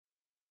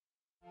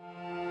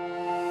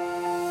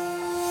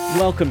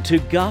Welcome to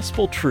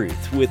Gospel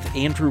Truth with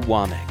Andrew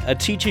Womack, a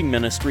teaching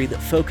ministry that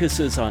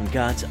focuses on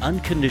God's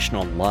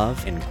unconditional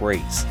love and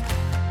grace.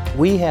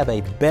 We have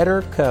a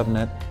better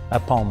covenant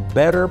upon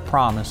better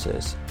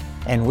promises,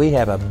 and we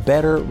have a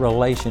better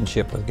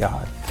relationship with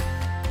God.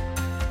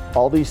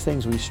 All these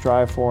things we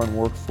strive for and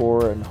work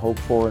for and hope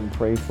for and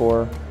pray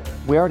for,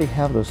 we already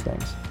have those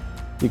things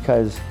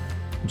because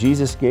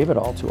Jesus gave it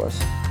all to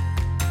us.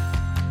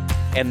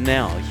 And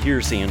now,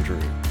 here's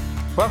Andrew.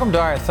 Welcome to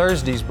our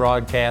Thursday's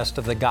broadcast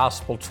of the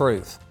Gospel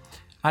Truth.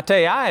 I tell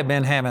you, I have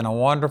been having a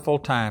wonderful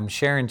time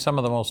sharing some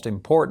of the most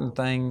important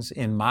things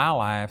in my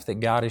life that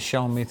God has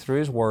shown me through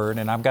His Word,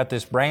 and I've got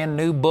this brand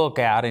new book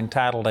out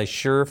entitled A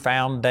Sure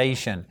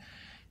Foundation.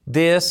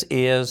 This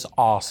is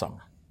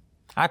awesome.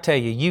 I tell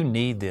you, you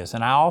need this.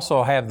 And I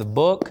also have the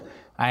book,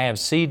 I have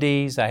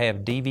CDs, I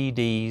have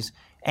DVDs,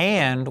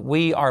 and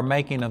we are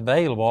making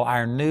available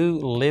our new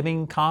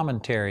living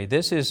commentary.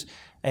 This is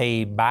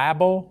a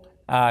Bible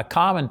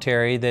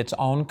commentary that's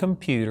on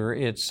computer.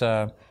 It's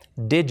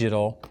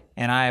digital,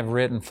 and I have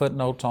written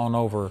footnotes on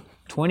over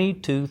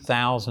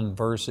 22,000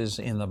 verses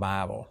in the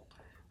Bible.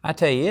 I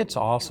tell you, it's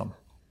awesome.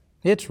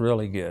 It's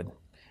really good.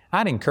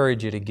 I'd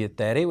encourage you to get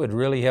that. It would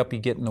really help you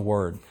get in the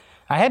Word.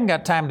 I hadn't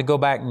got time to go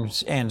back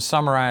and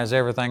summarize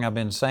everything I've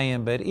been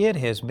saying, but it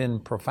has been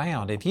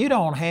profound. If you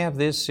don't have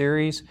this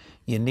series,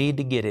 you need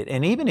to get it.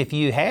 And even if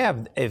you've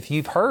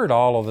heard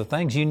all of the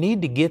things, you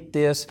need to get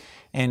this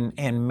and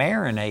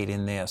marinate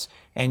in this.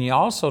 And you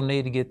also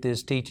need to get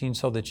this teaching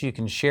so that you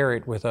can share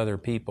it with other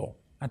people.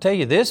 I tell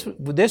you, this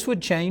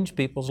would change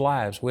people's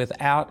lives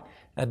without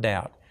a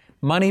doubt.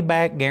 Money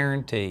back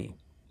guarantee.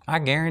 I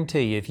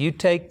guarantee you, if you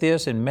take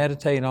this and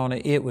meditate on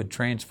it, it would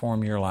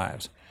transform your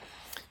lives.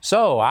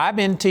 So I've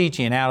been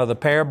teaching out of the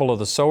parable of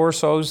the sower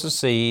sows the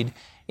seed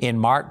in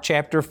Mark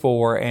chapter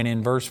 4, and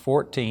in verse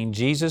 14,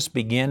 Jesus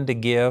began to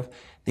give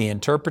the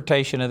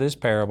interpretation of this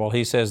parable.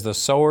 He says, "The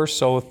sower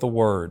soweth the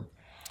word.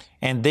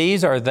 And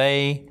these are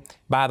they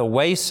by the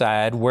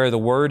wayside where the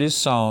word is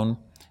sown.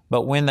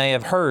 But when they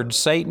have heard,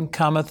 Satan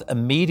cometh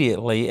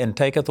immediately and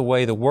taketh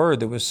away the word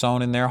that was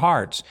sown in their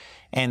hearts."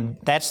 And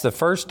that's the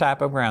first type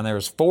of ground.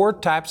 There's 4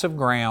 types of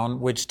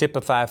ground which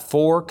typify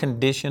 4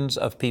 conditions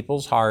of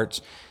people's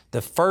hearts.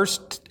 The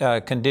first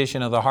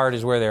condition of the heart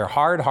is where they're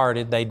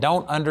hard-hearted. They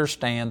don't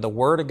understand. The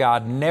Word of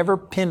God never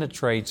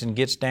penetrates and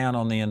gets down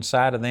on the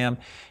inside of them,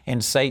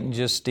 and Satan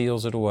just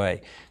steals it away.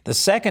 The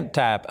second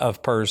type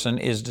of person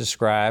is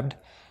described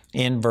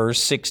in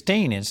verse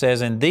 16. It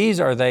says, "And these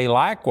are they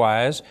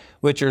likewise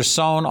which are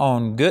sown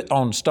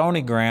on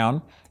stony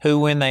ground, who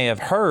when they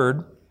have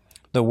heard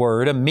the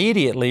word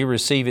immediately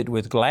receive it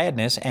with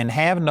gladness, and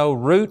have no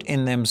root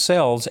in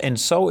themselves, and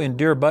so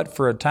endure but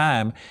for a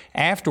time.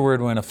 Afterward,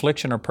 when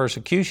affliction or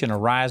persecution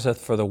ariseth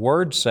for the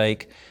word's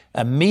sake,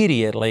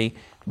 immediately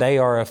they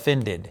are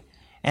offended."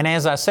 And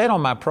as I said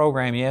on my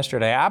program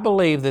yesterday, I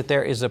believe that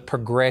there is a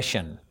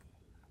progression.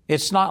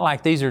 It's not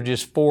like these are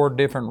just 4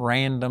 different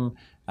random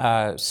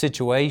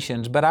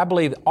situations, but I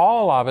believe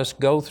all of us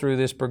go through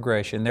this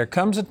progression. There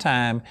comes a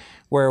time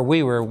where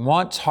we were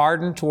once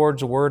hardened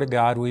towards the Word of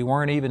God. We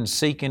weren't even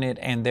seeking it,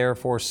 and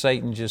therefore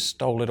Satan just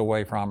stole it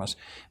away from us.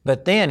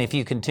 But then if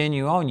you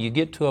continue on, you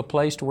get to a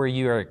place to where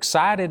you are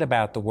excited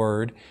about the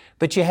Word,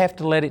 but you have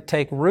to let it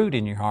take root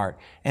in your heart.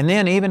 And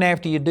then even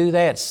after you do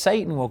that,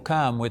 Satan will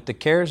come with the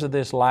cares of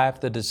this life,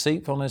 the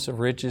deceitfulness of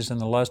riches, and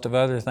the lust of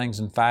other things,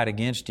 and fight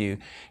against you.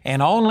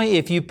 And only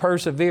if you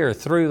persevere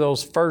through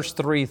those first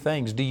 3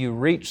 things do you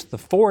reach the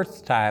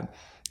 4th type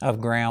of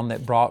ground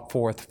that brought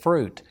forth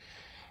fruit.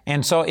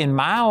 And so in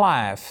my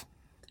life,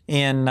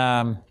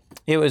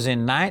 it was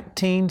in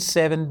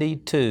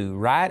 1972,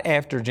 right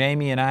after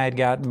Jamie and I had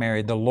gotten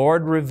married, the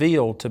Lord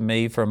revealed to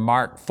me from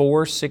Mark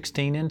 4,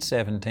 16 and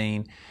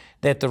 17,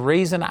 that the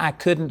reason I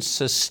couldn't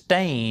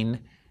sustain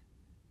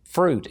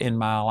fruit in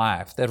my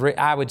life, that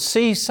I would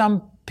see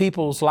some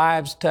people's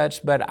lives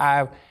touched, but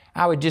I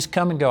would just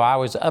come and go. I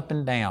was up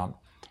and down.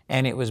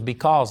 And it was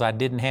because I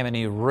didn't have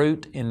any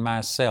root in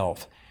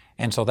myself.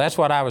 And so that's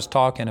what I was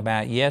talking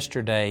about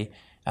yesterday,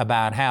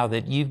 about how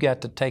that you've got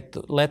to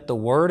let the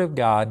Word of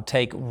God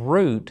take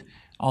root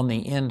on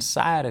the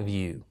inside of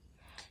you.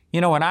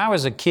 You know, when I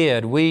was a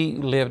kid, we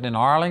lived in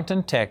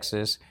Arlington,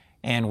 Texas,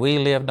 and we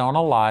lived on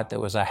a lot that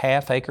was a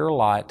half-acre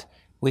lot.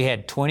 We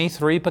had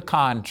 23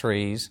 pecan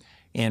trees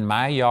in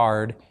my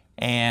yard,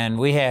 and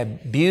we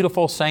had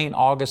beautiful St.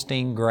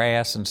 Augustine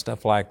grass and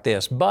stuff like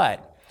this.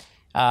 But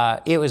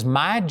it was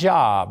my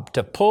job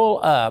to pull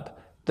up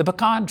the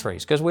pecan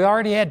trees, because we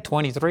already had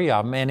 23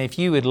 of them, and if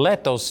you would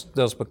let those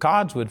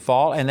pecans would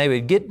fall, and they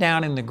would get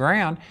down in the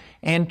ground,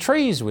 and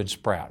trees would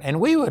sprout,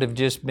 and we would have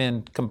just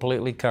been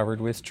completely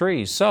covered with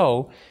trees.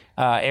 So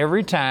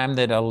every time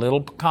that a little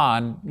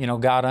pecan,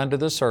 got under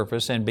the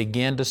surface and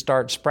began to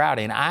start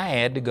sprouting, I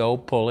had to go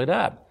pull it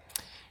up.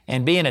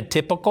 And being a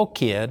typical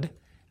kid,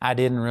 I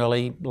didn't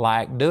really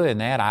like doing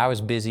that. I was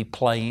busy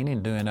playing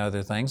and doing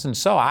other things, and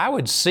so I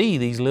would see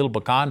these little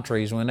pecan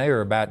trees when they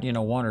were about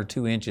 1 or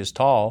 2 inches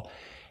tall,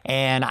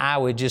 and I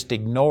would just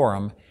ignore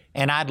them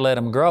and I'd let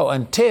them grow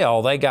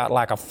until they got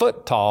like a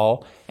foot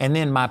tall, and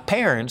then my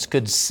parents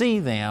could see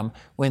them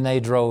when they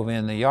drove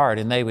in the yard,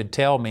 and they would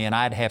tell me, and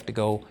I'd have to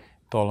go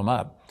pull them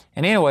up.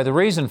 And anyway, the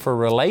reason for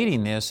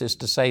relating this is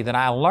to say that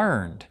I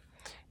learned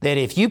that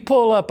if you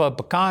pull up a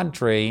pecan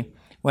tree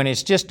when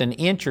it's just an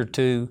inch or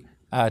two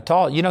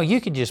tall,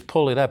 you could just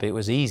pull it up. It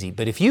was easy.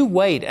 But if you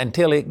wait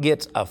until it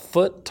gets a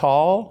foot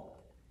tall,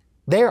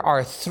 there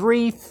are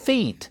 3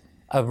 feet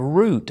of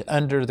root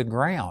under the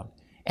ground.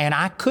 And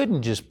I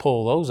couldn't just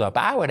pull those up.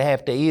 I would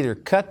have to either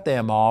cut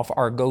them off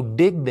or go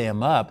dig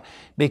them up,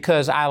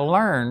 because I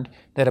learned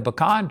that a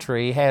pecan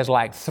tree has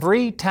like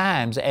 3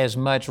 times as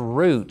much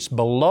roots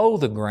below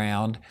the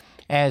ground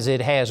as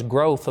it has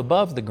growth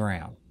above the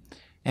ground.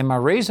 And my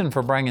reason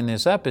for bringing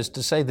this up is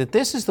to say that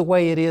this is the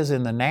way it is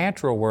in the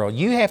natural world.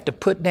 You have to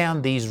put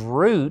down these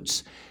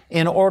roots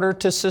in order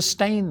to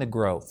sustain the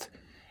growth.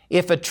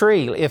 If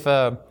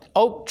a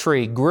oak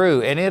tree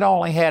grew and it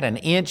only had an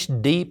inch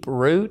deep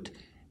root,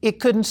 it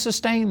couldn't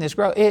sustain this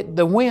growth.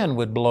 The wind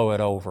would blow it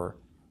over.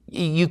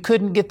 You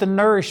couldn't get the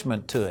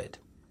nourishment to it.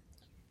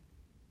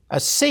 A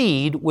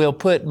seed will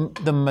put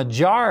the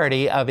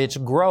majority of its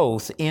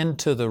growth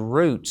into the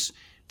roots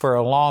for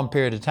a long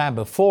period of time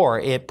before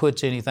it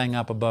puts anything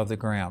up above the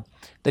ground.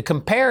 The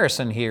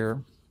comparison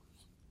here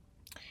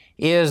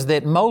is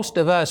that most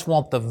of us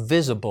want the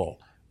visible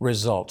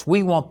results.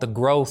 We want the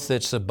growth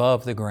that's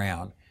above the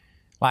ground.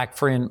 Like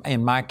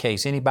in my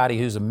case, anybody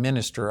who's a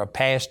minister, a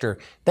pastor,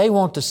 they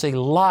want to see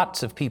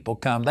lots of people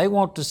come. They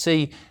want to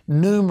see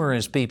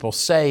numerous people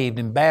saved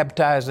and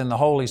baptized in the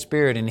Holy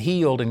Spirit and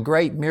healed and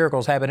great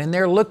miracles happen. And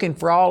they're looking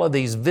for all of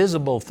these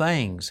visible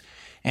things.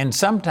 And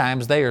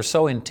sometimes they are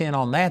so intent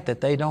on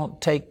that they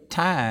don't take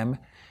time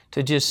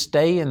to just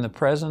stay in the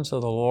presence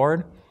of the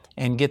Lord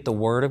and get the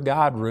Word of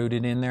God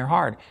rooted in their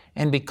heart.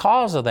 And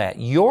because of that,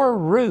 your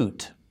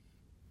root,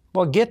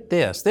 well, get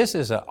this. This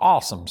is an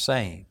awesome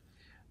saying.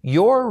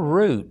 Your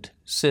root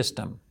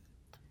system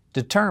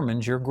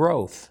determines your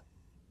growth.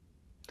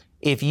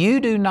 If you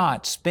do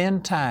not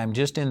spend time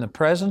just in the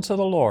presence of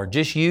the Lord,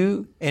 just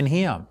you and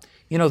Him,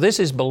 this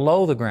is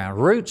below the ground.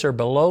 Roots are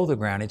below the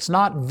ground. It's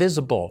not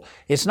visible.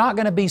 It's not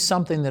going to be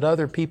something that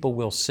other people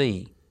will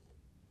see.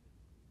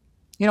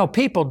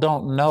 People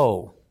don't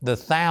know the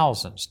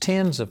thousands,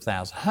 tens of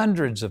thousands,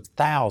 hundreds of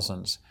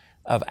thousands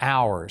of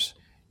hours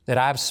that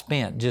I've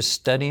spent just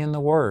studying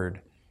the Word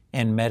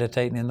and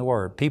meditating in the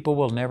Word. People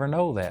will never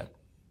know that.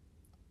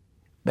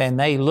 And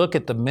they look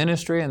at the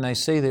ministry and they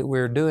see that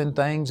we're doing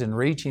things and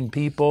reaching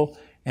people,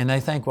 and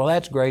they think, well,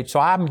 that's great, so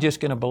I'm just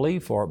going to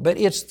believe for it. But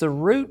it's the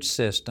root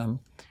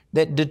system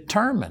that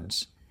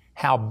determines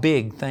how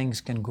big things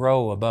can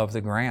grow above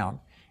the ground.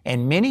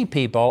 And many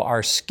people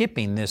are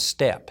skipping this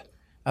step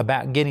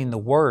about getting the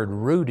Word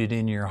rooted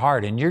in your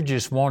heart, and you're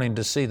just wanting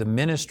to see the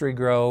ministry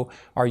grow,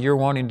 or you're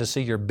wanting to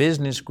see your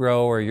business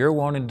grow, or you're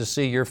wanting to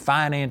see your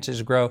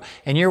finances grow,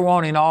 and you're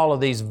wanting all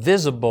of these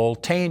visible,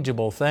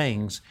 tangible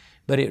things.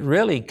 But it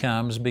really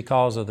comes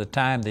because of the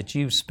time that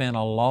you've spent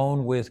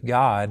alone with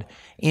God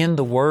in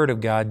the Word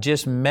of God,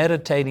 just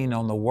meditating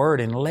on the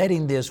Word and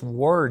letting this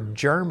Word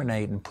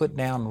germinate and put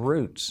down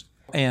roots.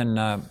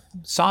 In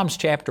Psalms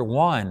chapter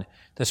 1,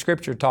 the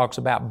Scripture talks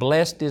about,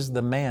 blessed is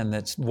the man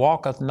that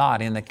walketh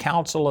not in the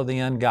counsel of the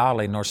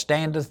ungodly, nor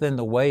standeth in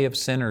the way of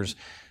sinners,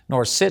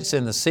 nor sits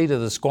in the seat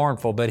of the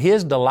scornful. But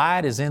his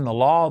delight is in the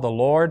law of the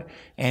Lord,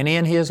 and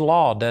in His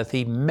law doth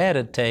he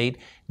meditate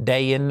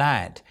day and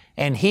night.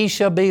 And he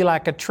shall be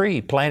like a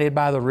tree planted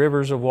by the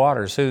rivers of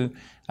waters, who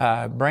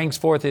brings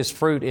forth his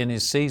fruit in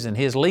his season.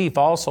 His leaf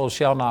also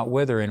shall not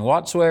wither, and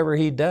whatsoever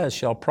he does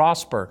shall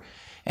prosper.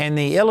 And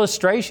the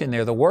illustration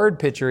there, the word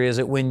picture, is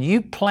that when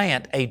you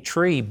plant a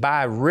tree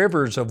by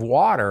rivers of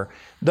water,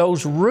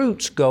 those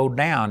roots go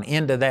down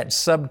into that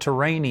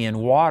subterranean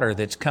water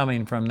that's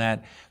coming from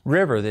that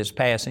river that's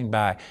passing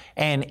by.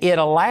 And it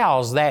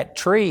allows that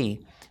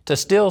tree to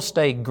still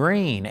stay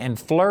green and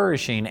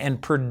flourishing and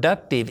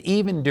productive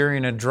even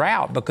during a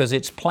drought, because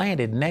it's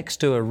planted next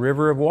to a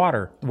river of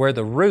water where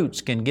the roots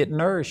can get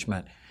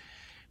nourishment.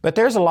 But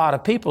there's a lot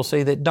of people,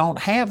 see, that don't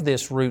have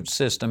this root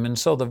system, and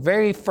so the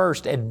very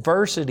first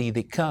adversity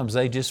that comes,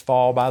 they just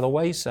fall by the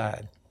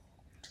wayside.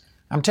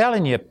 I'm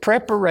telling you,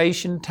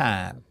 preparation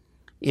time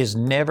is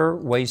never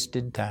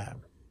wasted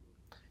time.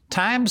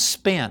 Time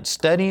spent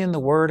studying the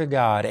Word of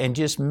God and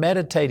just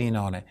meditating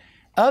on it.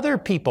 Other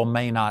people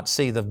may not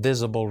see the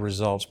visible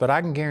results, but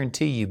I can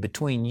guarantee you,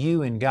 between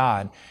you and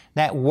God,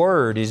 that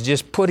Word is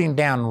just putting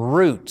down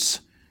roots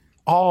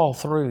all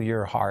through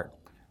your heart,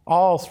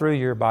 all through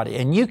your body.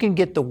 And you can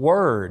get the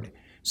Word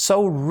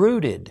so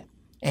rooted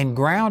and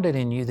grounded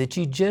in you that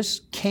it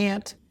just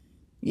can't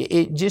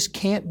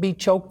be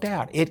choked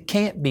out. It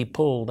can't be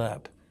pulled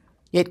up.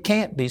 It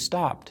can't be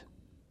stopped.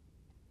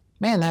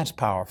 Man, that's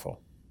powerful.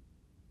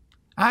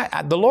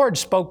 The Lord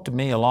spoke to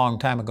me a long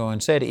time ago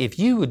and said, if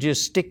you would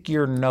just stick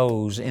your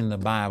nose in the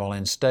Bible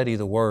and study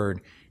the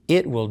Word,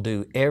 it will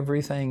do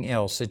everything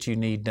else that you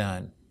need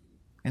done.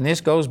 And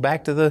this goes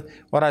back to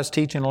what I was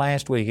teaching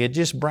last week. It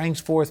just brings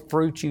forth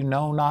fruit you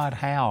know not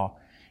how.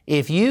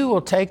 If you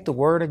will take the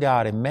Word of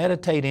God and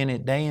meditate in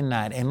it day and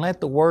night and let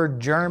the Word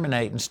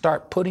germinate and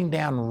start putting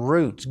down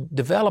roots,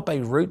 develop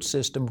a root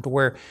system to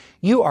where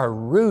you are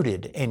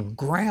rooted and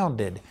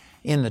grounded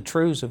in the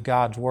truths of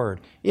God's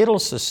Word, it'll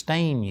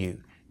sustain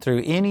you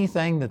through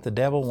anything that the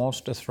devil wants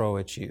to throw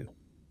at you.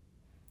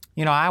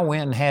 You know, I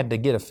went and had to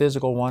get a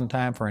physical one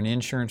time for an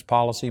insurance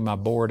policy. My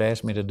board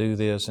asked me to do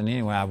this. And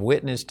anyway, I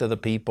witnessed to the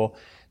people,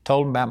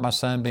 told them about my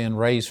son being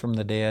raised from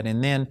the dead.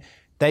 And then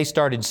they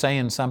started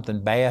saying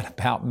something bad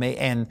about me.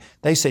 And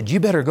they said,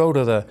 you better go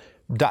to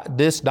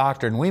this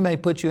doctor and we may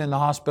put you in the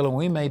hospital and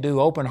we may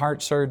do open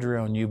heart surgery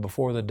on you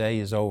before the day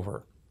is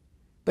over.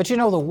 But you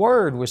know, the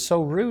Word was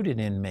so rooted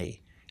in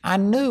me. I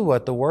knew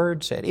what the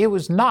Word said. It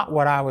was not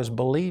what I was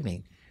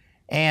believing.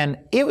 And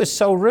it was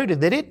so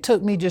rooted that it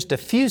took me just a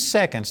few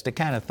seconds to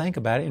kind of think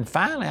about it. And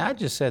finally, I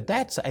just said,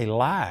 that's a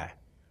lie.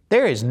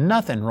 There is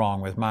nothing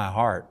wrong with my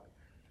heart.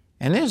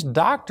 And this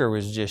doctor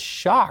was just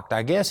shocked.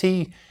 I guess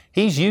he's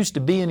used to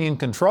being in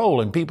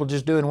control and people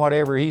just doing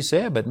whatever he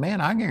said. But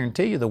man, I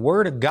guarantee you the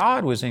Word of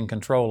God was in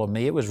control of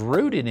me. It was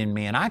rooted in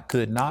me and I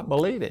could not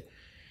believe it.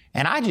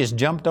 And I just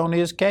jumped on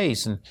his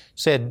case and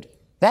said,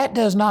 that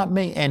does not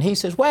mean, and he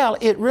says, well,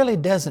 it really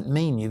doesn't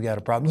mean you've got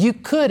a problem. You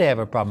could have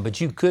a problem,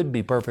 but you could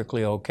be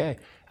perfectly okay.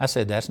 I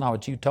said, that's not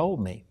what you told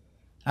me.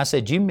 I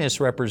said, you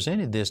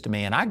misrepresented this to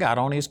me, and I got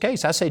on his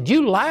case. I said,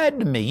 you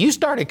lied to me. You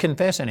started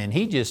confessing, and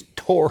he just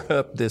tore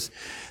up this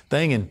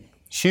thing and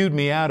shooed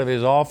me out of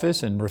his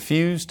office and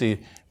refused to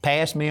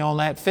pass me on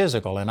that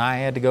physical, and I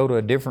had to go to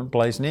a different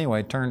place. And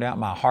anyway, it turned out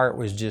my heart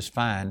was just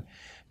fine.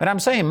 But I'm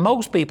saying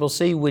most people,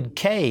 would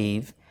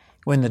cave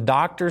when the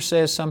doctor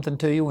says something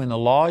to you, when the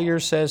lawyer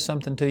says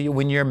something to you,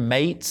 when your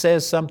mate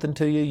says something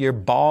to you, your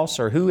boss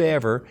or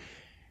whoever.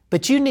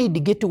 But you need to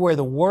get to where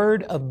the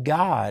Word of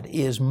God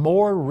is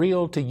more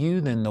real to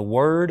you than the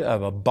word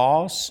of a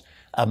boss,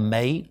 a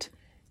mate,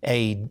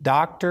 a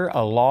doctor,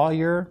 a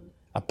lawyer,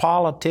 a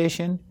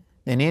politician,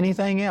 than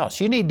anything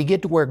else. You need to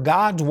get to where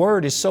God's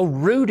Word is so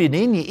rooted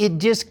in you, it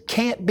just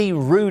can't be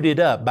rooted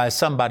up by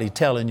somebody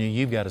telling you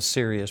you've got a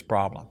serious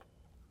problem.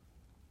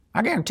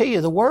 I guarantee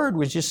you the Word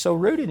was just so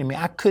rooted in me,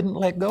 I couldn't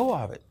let go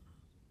of it.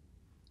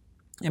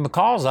 And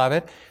because of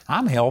it,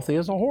 I'm healthy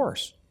as a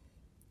horse.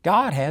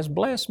 God has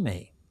blessed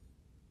me.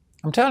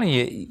 I'm telling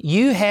you,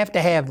 you have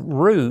to have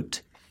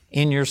root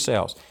in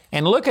yourselves.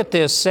 And look at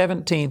this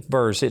 17th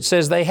verse. It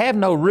says, they have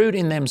no root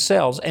in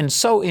themselves and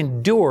so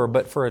endure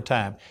but for a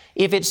time.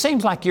 If it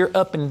seems like you're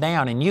up and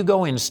down and you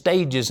go in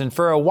stages and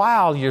for a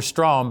while you're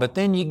strong, but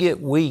then you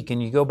get weak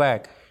and you go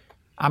back,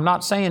 I'm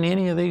not saying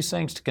any of these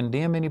things to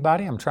condemn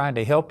anybody. I'm trying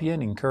to help you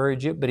and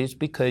encourage you, but it's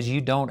because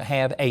you don't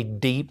have a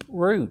deep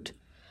root.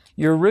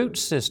 Your root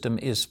system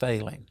is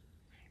failing.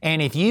 And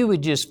if you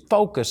would just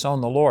focus on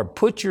the Lord,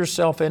 put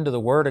yourself into the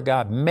Word of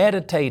God,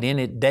 meditate in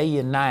it day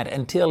and night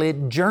until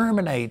it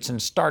germinates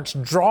and starts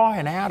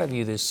drawing out of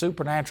you this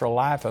supernatural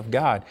life of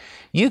God,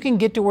 you can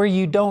get to where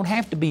you don't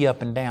have to be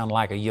up and down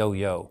like a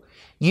yo-yo.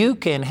 You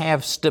can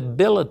have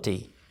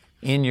stability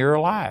in your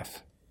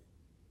life.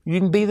 You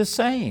can be the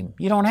same.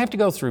 You don't have to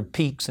go through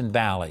peaks and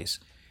valleys.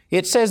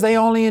 It says they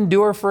only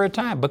endure for a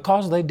time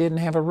because they didn't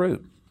have a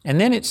root. And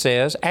then it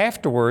says,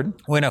 afterward,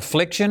 when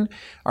affliction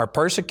or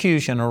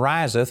persecution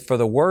ariseth for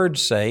the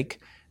word's sake,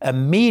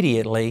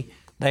 immediately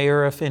they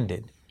are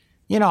offended.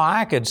 You know,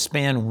 I could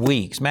spend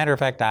weeks. Matter of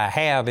fact, I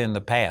have in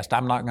the past.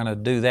 I'm not going to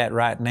do that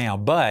right now.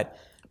 But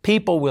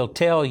people will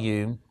tell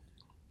you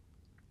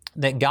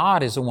that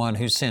God is the one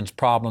who sends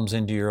problems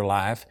into your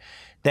life,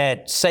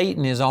 that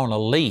Satan is on a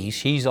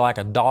leash. He's like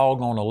a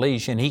dog on a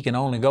leash, and he can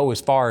only go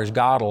as far as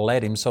God will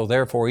let him. So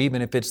therefore,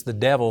 even if it's the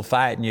devil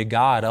fighting you,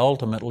 God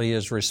ultimately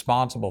is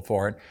responsible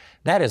for it.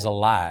 That is a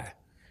lie.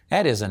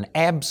 That is an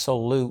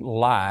absolute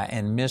lie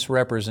and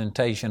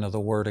misrepresentation of the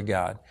Word of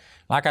God.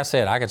 Like I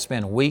said, I could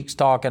spend weeks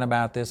talking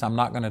about this. I'm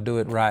not going to do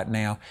it right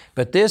now.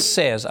 But this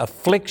says,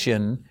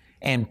 affliction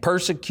and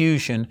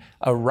persecution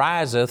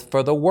ariseth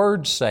for the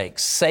word's sake.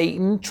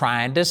 Satan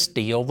trying to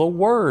steal the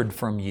Word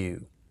from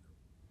you.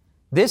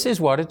 This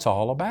is what it's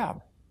all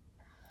about.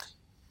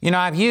 You know,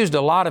 I've used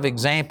a lot of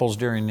examples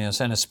during this,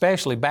 and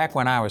especially back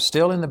when I was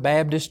still in the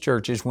Baptist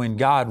churches when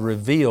God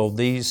revealed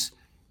these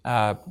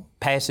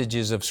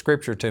passages of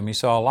Scripture to me.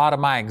 So a lot of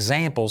my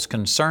examples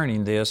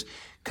concerning this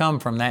come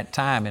from that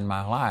time in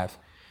my life.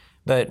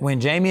 But when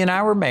Jamie and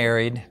I were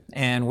married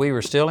and we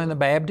were still in the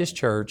Baptist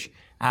church,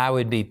 I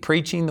would be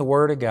preaching the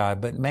Word of God,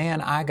 but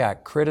man, I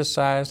got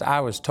criticized.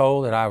 I was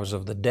told that I was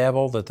of the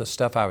devil, that the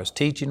stuff I was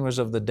teaching was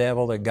of the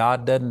devil, that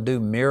God doesn't do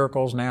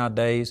miracles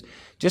nowadays,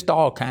 just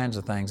all kinds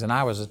of things, and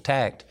I was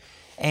attacked.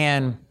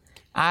 And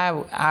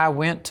I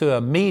went to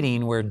a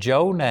meeting where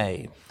Joe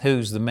Nay,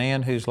 who's the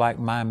man who's like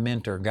my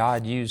mentor,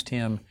 God used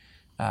him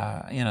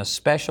in a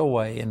special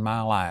way in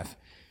my life.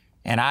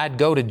 And I'd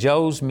go to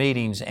Joe's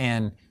meetings,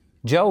 and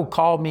Joe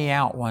called me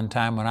out one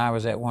time when I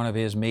was at one of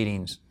his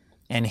meetings.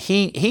 And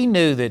he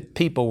knew that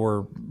people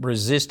were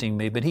resisting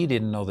me, but he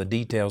didn't know the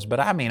details. But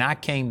I mean, I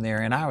came there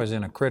and I was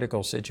in a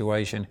critical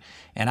situation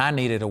and I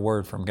needed a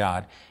word from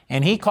God.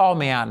 And he called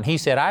me out and he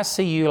said, I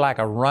see you like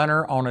a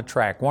runner on a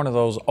track, one of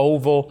those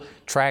oval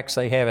tracks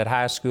they have at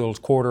high schools,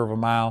 quarter of a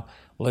mile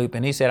loop.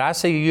 And he said, I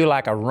see you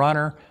like a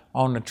runner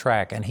on the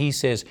track. And he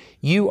says,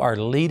 you are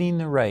leading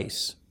the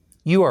race.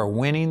 You are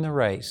winning the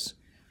race.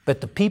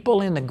 But the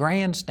people in the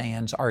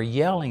grandstands are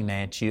yelling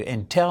at you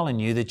and telling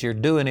you that you're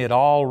doing it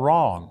all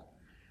wrong.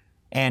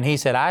 And he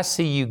said, I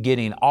see you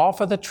getting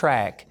off of the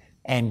track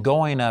and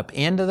going up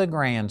into the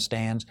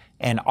grandstands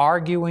and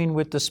arguing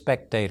with the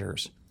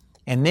spectators.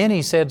 And then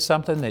he said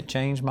something that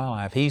changed my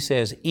life. He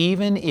says,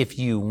 even if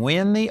you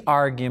win the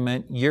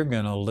argument, you're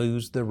going to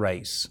lose the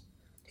race.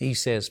 He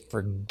says,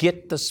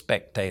 forget the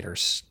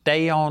spectators.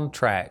 Stay on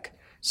track.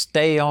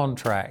 Stay on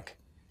track.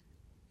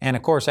 And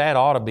of course, that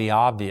ought to be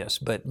obvious,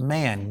 but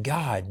man,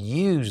 God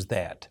used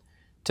that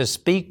to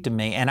speak to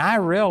me. And I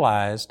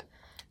realized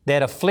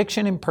that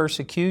affliction and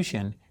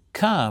persecution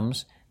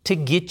comes to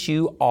get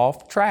you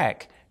off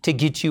track, to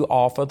get you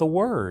off of the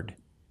Word.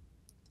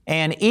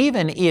 And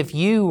even if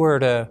you were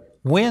to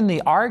win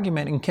the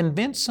argument and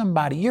convince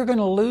somebody, you're going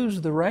to lose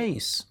the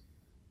race.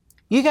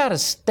 You got to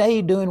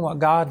stay doing what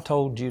God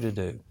told you to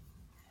do.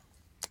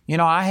 You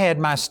know, I had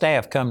my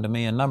staff come to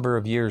me a number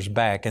of years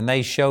back, and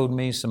they showed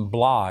me some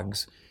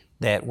blogs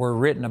that were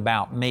written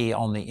about me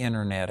on the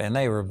internet, and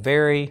they were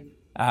very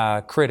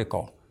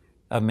critical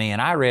of me,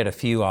 and I read a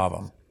few of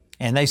them.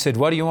 And they said,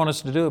 what do you want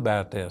us to do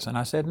about this? And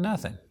I said,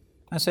 nothing.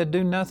 I said,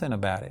 do nothing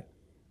about it.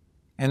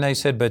 And they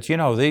said, but you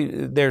know,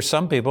 there's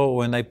some people,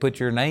 when they put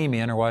your name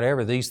in or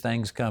whatever, these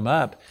things come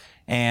up,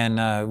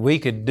 and we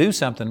could do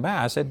something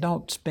about it. I said,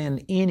 don't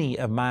spend any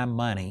of my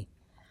money,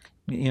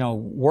 you know,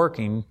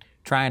 working,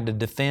 trying to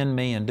defend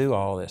me and do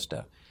all this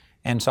stuff.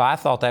 And so I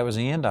thought that was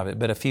the end of it.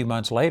 But a few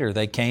months later,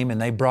 they came and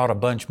they brought a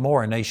bunch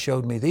more and they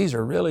showed me, these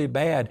are really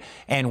bad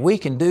and we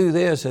can do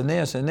this and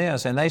this and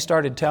this. And they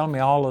started telling me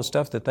all the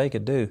stuff that they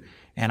could do.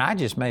 And I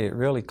just made it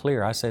really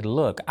clear. I said,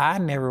 look, I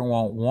never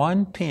want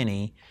one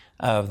penny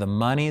of the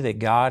money that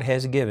God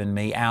has given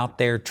me out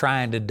there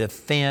trying to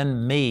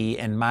defend me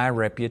and my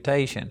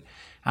reputation.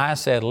 I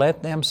said,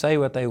 let them say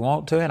what they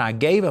want to. And I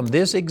gave them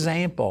this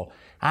example.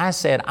 I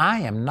said, I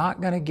am not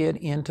going to get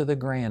into the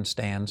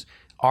grandstands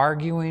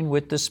arguing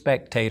with the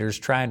spectators,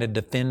 trying to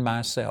defend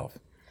myself.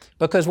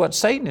 Because what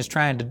Satan is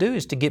trying to do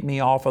is to get me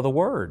off of the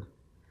Word.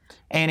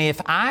 And if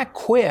I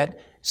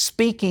quit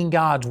speaking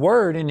God's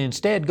Word and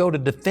instead go to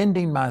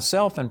defending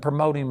myself and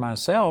promoting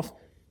myself,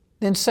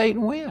 then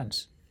Satan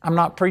wins. I'm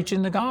not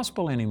preaching the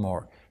gospel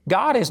anymore.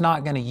 God is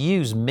not going to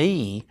use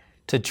me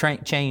to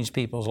change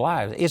people's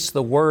lives. It's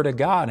the Word of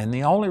God. And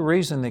the only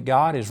reason that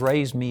God has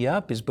raised me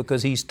up is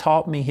because He's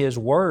taught me His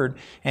Word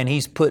and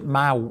He's put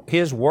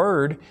His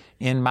Word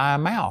in my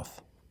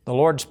mouth. The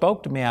Lord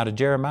spoke to me out of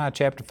Jeremiah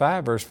chapter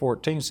 5, verse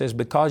 14. It says,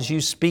 because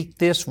you speak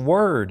this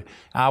word,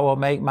 I will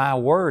make my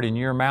word in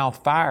your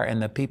mouth fire,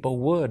 and the people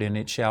wood, and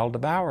it shall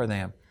devour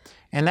them.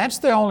 And that's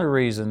the only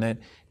reason that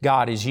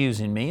God is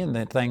using me and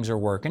that things are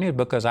working, is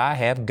because I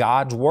have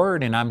God's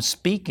Word and I'm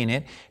speaking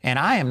it, and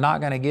I am not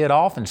going to get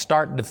off and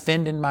start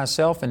defending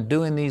myself and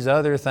doing these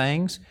other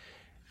things.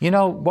 You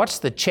know, what's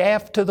the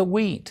chaff to the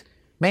wheat?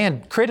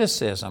 Man,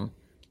 criticism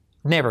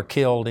never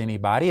killed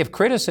anybody. If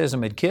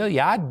criticism had killed you,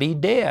 I'd be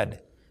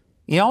dead.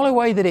 The only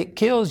way that it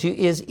kills you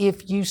is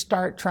if you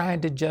start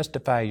trying to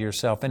justify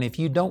yourself and if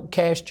you don't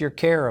cast your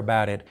care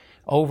about it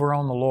over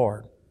on the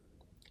Lord.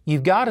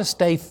 You've got to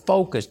stay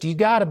focused. You've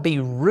got to be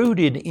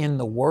rooted in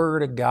the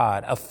Word of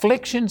God.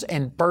 Afflictions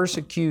and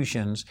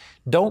persecutions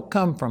don't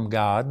come from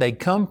God. They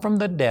come from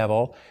the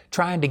devil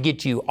trying to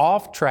get you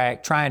off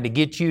track, trying to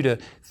get you to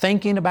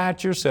thinking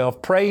about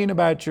yourself, praying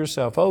about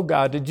yourself. Oh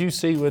God, did you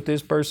see what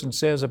this person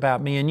says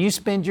about me? And you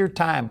spend your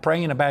time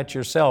praying about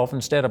yourself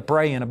instead of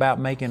praying about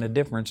making a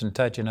difference and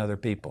touching other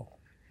people.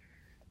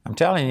 I'm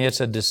telling you,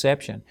 it's a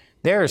deception.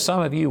 There are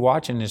some of you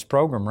watching this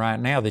program right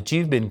now that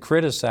you've been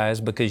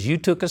criticized because you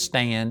took a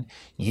stand,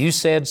 you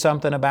said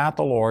something about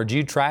the Lord,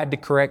 you tried to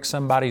correct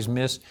somebody's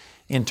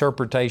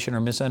misinterpretation or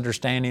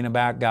misunderstanding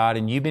about God,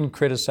 and you've been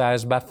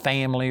criticized by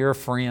family or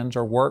friends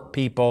or work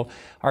people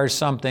or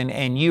something,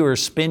 and you are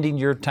spending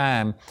your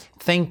time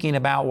thinking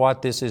about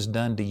what this has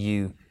done to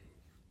you.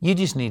 You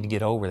just need to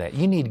get over that.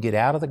 You need to get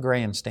out of the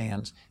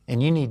grandstands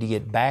and you need to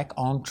get back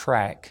on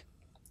track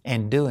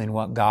and doing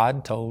what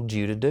God told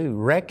you to do,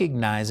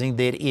 recognizing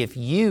that if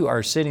you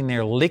are sitting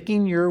there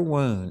licking your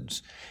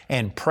wounds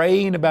and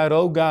praying about,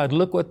 oh God,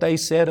 look what they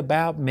said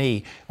about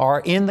me,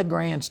 or in the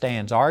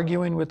grandstands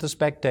arguing with the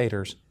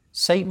spectators,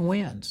 Satan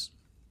wins.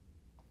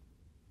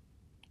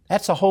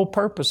 That's the whole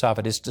purpose of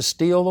it, is to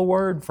steal the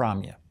Word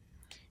from you.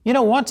 You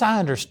know, once I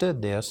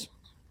understood this,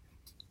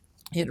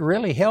 it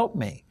really helped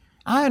me.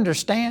 I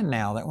understand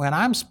now that when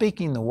I'm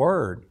speaking the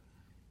Word,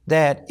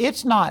 that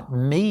it's not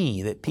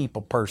me that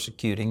people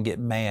persecute and get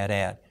mad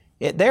at.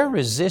 They're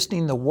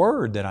resisting the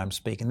Word that I'm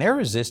speaking. They're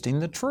resisting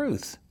the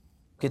truth.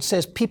 It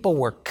says people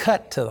were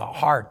cut to the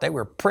heart. They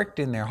were pricked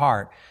in their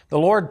heart. The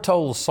Lord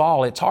told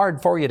Saul, it's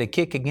hard for you to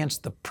kick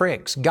against the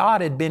pricks. God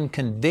had been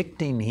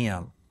convicting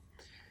him.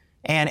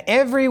 And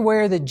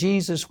everywhere that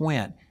Jesus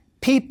went,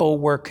 people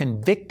were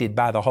convicted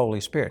by the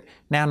Holy Spirit.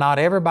 Now, not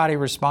everybody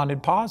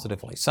responded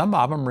positively. Some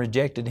of them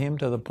rejected Him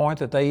to the point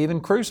that they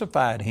even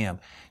crucified Him.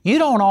 You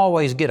don't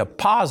always get a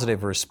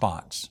positive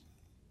response.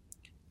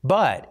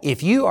 But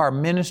if you are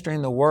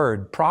ministering the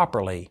Word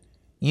properly,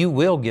 you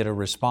will get a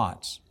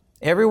response.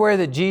 Everywhere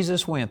that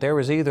Jesus went, there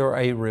was either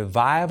a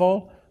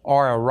revival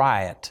or a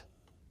riot,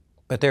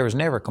 but there was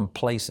never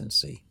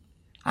complacency.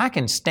 I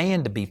can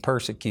stand to be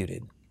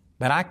persecuted,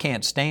 but I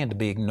can't stand to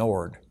be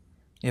ignored.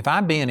 If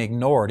I'm being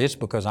ignored, it's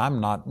because I'm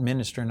not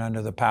ministering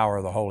under the power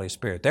of the Holy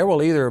Spirit. There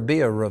will either be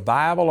a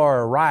revival or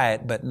a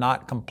riot, but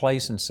not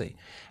complacency.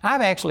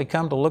 I've actually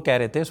come to look at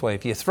it this way.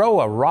 If you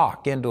throw a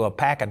rock into a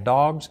pack of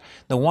dogs,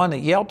 the one that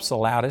yelps the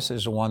loudest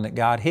is the one that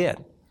got hit.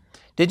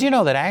 Did you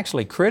know that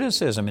actually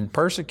criticism and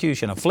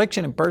persecution,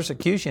 affliction and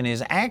persecution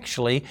is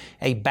actually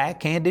a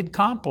backhanded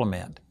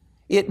compliment?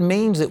 It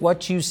means that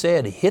what you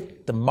said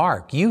hit the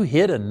mark. You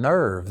hit a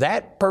nerve.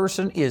 That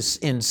person is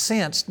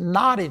incensed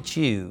not at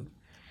you,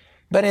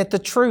 but at the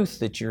truth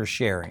that you're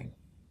sharing.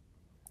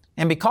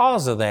 And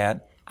because of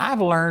that,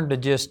 I've learned to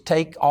just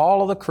take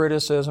all of the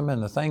criticism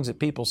and the things that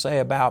people say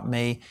about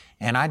me,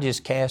 and I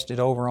just cast it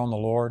over on the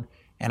Lord,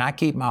 and I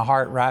keep my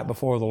heart right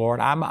before the Lord.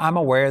 I'm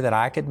aware that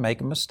I could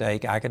make a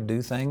mistake, I could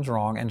do things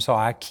wrong, and so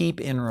I keep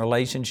in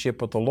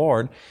relationship with the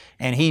Lord.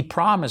 And He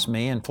promised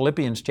me in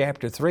Philippians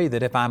chapter 3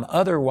 that if I'm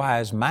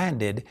otherwise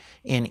minded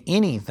in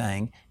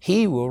anything,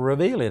 He will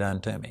reveal it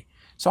unto me.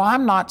 So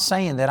I'm not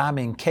saying that I'm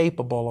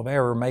incapable of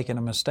ever making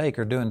a mistake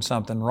or doing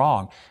something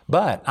wrong,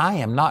 but I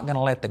am not going to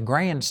let the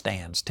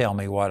grandstands tell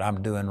me what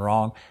I'm doing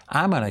wrong.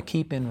 I'm going to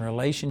keep in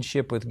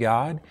relationship with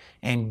God,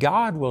 and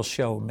God will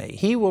show me.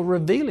 He will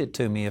reveal it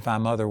to me if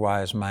I'm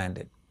otherwise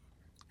minded.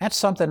 That's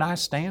something I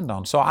stand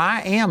on. So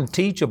I am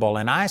teachable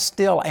and I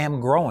still am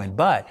growing,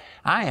 but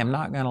I am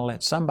not going to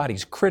let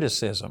somebody's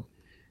criticism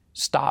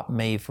stop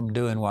me from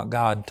doing what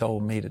God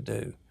told me to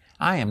do.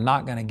 I am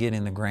not going to get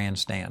in the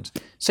grandstands.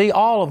 See,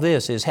 all of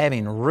this is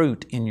having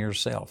root in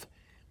yourself.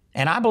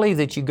 And I believe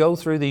that you go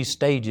through these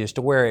stages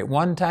to where at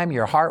one time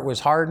your heart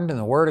was hardened and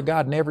the Word of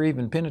God never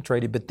even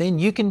penetrated, but then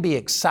you can be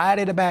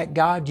excited about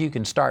God. You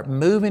can start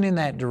moving in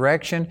that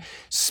direction,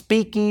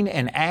 speaking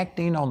and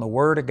acting on the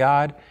Word of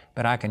God.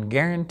 But I can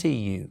guarantee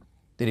you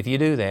that if you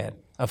do that,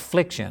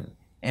 affliction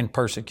and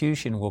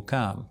persecution will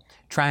come,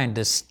 trying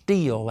to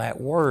steal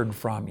that Word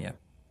from you.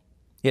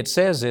 It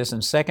says this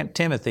in 2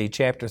 Timothy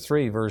chapter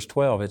 3, verse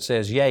 12. It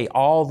says, "Yea,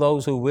 all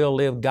those who will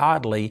live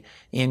godly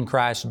in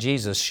Christ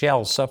Jesus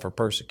shall suffer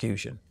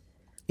persecution."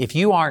 If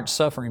you aren't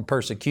suffering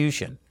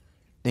persecution,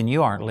 then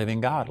you aren't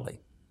living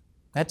godly.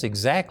 That's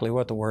exactly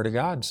what the Word of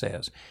God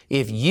says.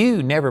 If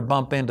you never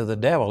bump into the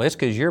devil, it's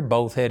because you're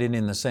both headed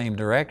in the same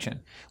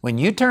direction. When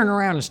you turn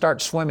around and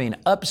start swimming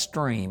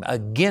upstream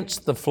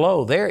against the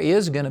flow, there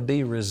is going to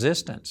be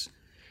resistance.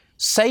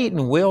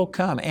 Satan will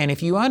come, and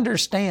if you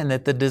understand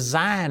that the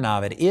design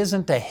of it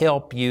isn't to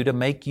help you, to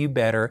make you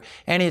better,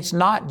 and it's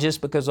not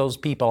just because those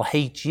people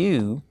hate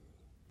you,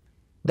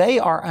 they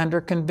are under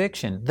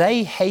conviction.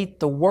 They hate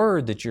the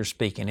Word that you're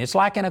speaking. It's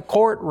like in a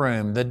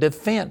courtroom, the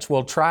defense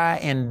will try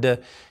and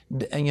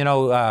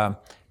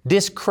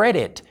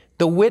discredit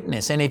the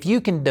witness, and if you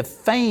can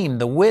defame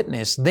the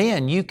witness,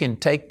 then you can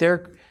take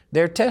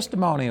their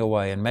testimony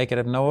away and make it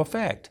of no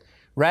effect.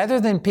 Rather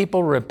than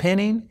people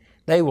repenting,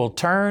 they will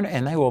turn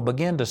and they will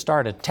begin to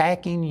start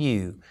attacking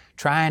you,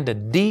 trying to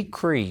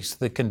decrease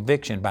the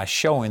conviction by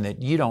showing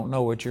that you don't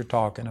know what you're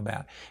talking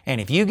about. And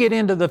if you get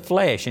into the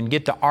flesh and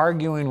get to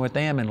arguing with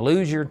them and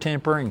lose your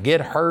temper and get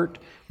hurt,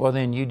 well,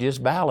 then you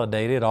just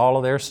validated all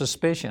of their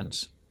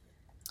suspicions.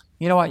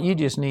 You know what? You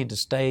just need to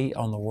stay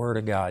on the Word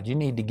of God. You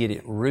need to get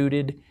it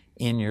rooted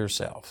in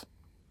yourself.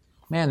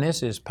 Man,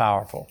 this is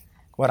powerful,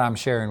 what I'm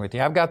sharing with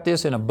you. I've got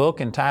this in a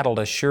book entitled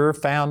A Sure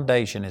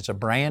Foundation. It's a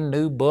brand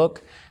new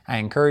book. I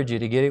encourage you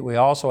to get it. We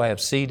also have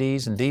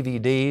CDs and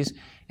DVDs,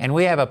 and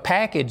we have a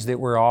package that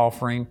we're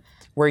offering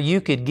where you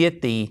could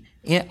get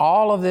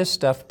all of this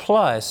stuff,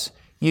 plus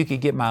you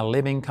could get my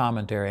living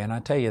commentary. And I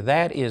tell you,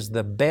 that is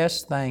the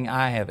best thing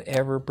I have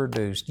ever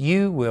produced.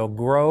 You will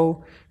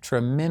grow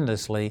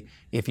tremendously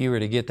if you were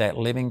to get that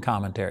living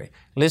commentary.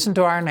 Listen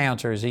to our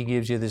announcer as he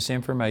gives you this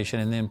information,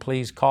 and then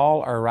please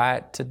call or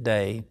write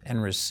today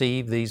and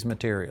receive these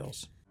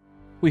materials.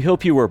 We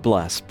hope you were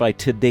blessed by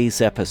today's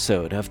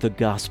episode of The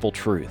Gospel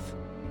Truth.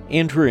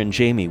 Andrew and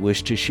Jamie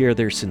wish to share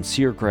their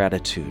sincere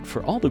gratitude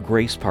for all the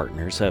grace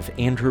partners of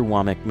Andrew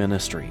Wommack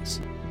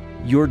Ministries.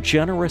 Your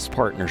generous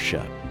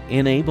partnership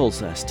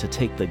enables us to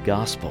take the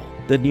gospel,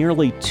 the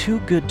nearly too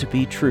good to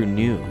be true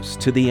news,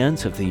 to the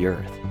ends of the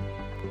earth.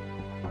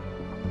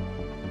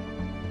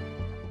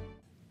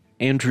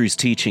 Andrew's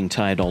teaching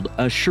titled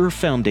A Sure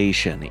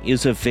Foundation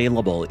is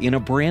available in a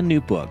brand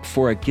new book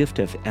for a gift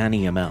of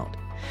any amount.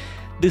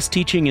 This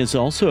teaching is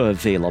also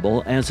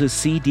available as a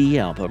CD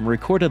album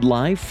recorded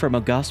live from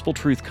a Gospel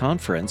Truth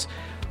conference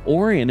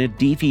or in a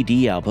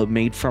DVD album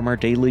made from our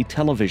daily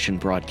television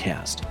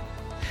broadcast.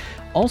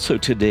 Also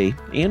today,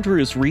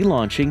 Andrew is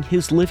relaunching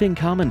his living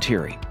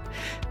commentary.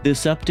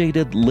 This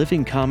updated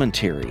living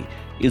commentary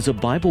is a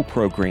Bible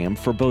program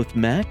for both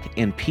Mac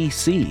and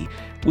PC,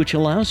 which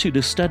allows you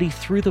to study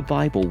through the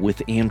Bible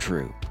with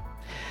Andrew.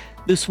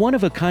 This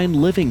one-of-a-kind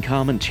living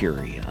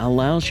commentary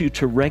allows you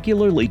to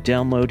regularly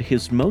download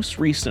his most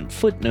recent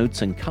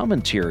footnotes and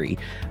commentary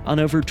on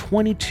over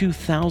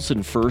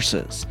 22,000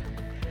 verses.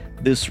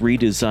 This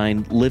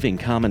redesigned living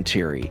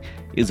commentary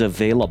is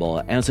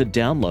available as a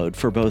download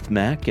for both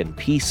Mac and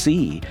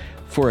PC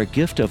for a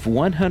gift of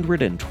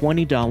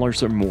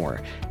 $120 or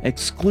more,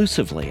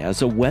 exclusively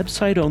as a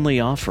website-only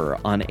offer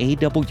on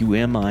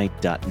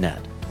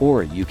awmi.net.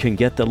 Or you can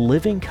get the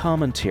living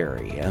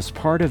commentary as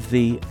part of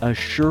the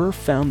Assure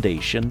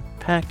Foundation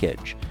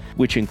package,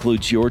 which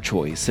includes your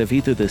choice of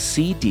either the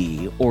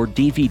CD or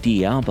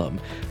DVD album,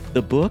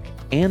 the book,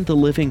 and the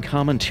living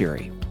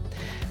commentary.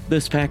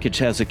 This package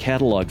has a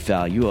catalog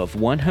value of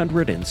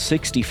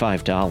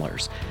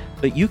 $165,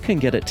 but you can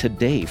get it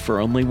today for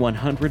only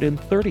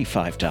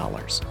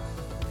 $135.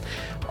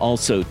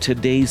 Also,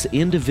 today's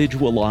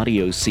individual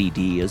audio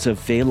CD is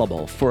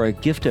available for a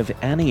gift of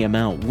any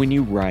amount when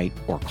you write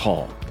or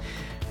call.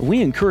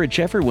 We encourage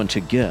everyone to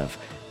give,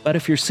 but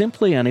if you're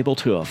simply unable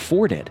to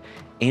afford it,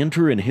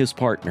 Andrew and his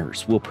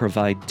partners will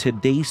provide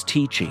today's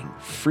teaching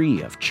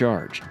free of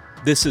charge.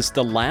 This is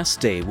the last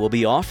day we'll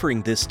be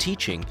offering this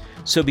teaching,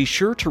 so be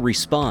sure to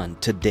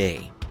respond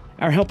today.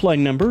 Our helpline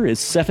number is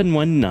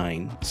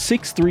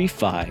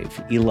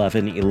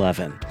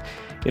 719-635-1111.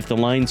 If the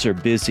lines are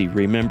busy,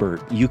 remember,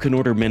 you can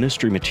order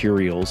ministry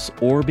materials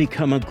or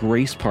become a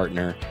Grace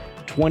Partner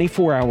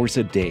 24 hours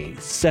a day,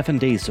 7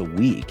 days a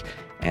week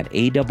at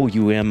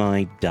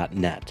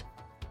awmi.net.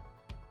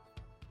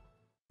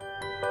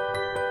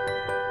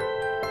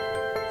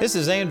 This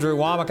is Andrew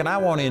Wommack, and I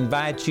want to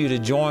invite you to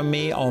join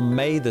me on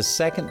May the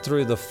 2nd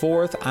through the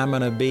 4th. I'm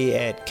going to be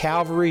at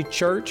Calvary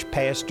Church,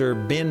 Pastor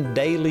Ben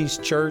Daly's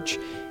church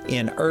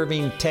in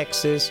Irving,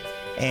 Texas,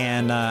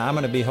 and I'm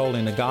going to be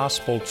holding a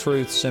Gospel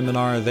Truth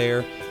seminar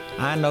there.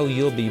 I know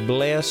you'll be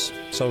blessed,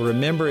 so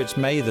remember it's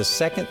May the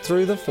 2nd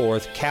through the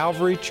 4th,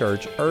 Calvary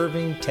Church,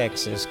 Irving,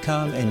 Texas.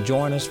 Come and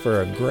join us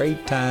for a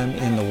great time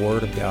in the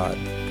Word of God.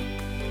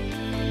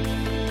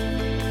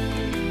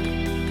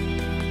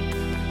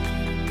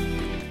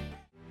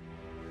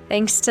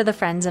 Thanks to the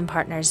friends and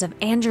partners of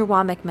Andrew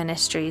Wommack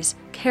Ministries,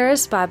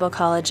 Charis Bible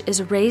College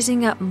is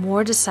raising up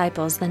more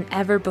disciples than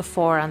ever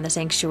before on the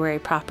sanctuary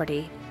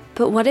property.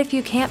 But what if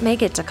you can't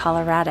make it to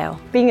Colorado?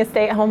 Being a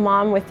stay-at-home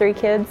mom with 3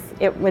 kids,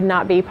 it would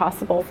not be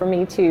possible for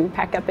me to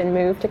pack up and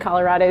move to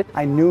Colorado.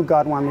 I knew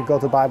God wanted me to go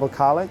to Bible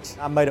college.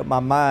 I made up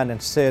my mind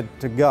and said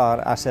to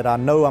God, I said, I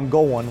know I'm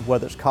going,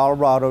 whether it's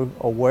Colorado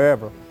or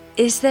wherever.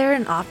 Is there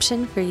an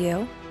option for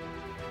you?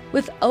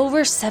 With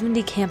over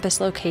 70 campus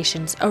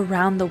locations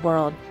around the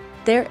world,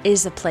 there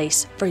is a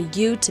place for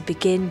you to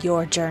begin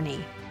your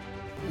journey.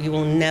 You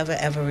will never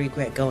ever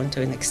regret going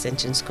to an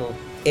extension school.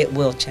 It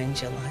will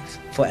change your life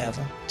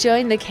forever.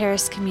 Join the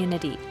Charis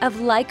community of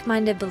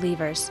like-minded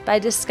believers by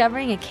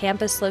discovering a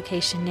campus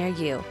location near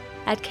you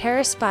at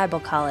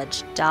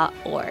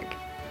charisbiblecollege.org.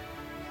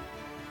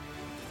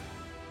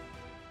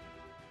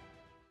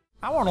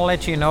 I want to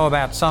let you know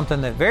about something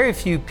that very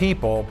few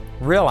people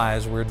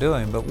realize we're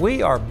doing, but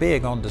we are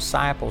big on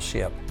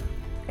discipleship.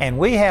 And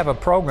we have a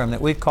program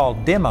that we call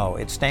DEMO.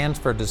 It stands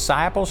for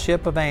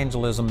Discipleship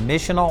Evangelism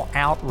Missional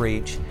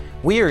Outreach.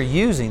 We are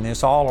using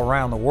this all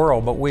around the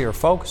world, but we are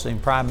focusing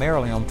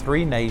primarily on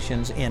 3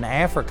 nations in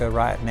Africa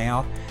right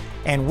now.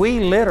 And we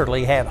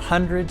literally have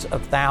hundreds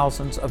of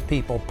thousands of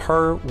people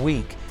per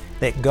week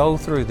that go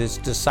through this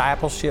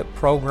discipleship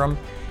program.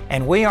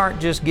 And we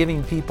aren't just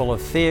giving people a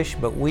fish,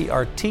 but we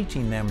are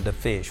teaching them to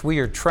fish. We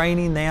are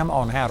training them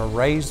on how to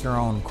raise their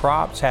own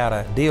crops, how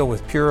to deal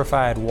with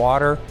purified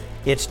water.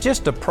 It's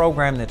just a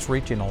program that's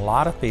reaching a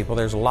lot of people.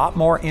 There's a lot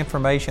more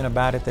information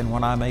about it than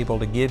what I'm able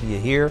to give you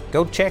here.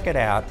 Go check it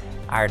out,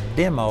 our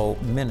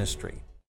DEMO ministry.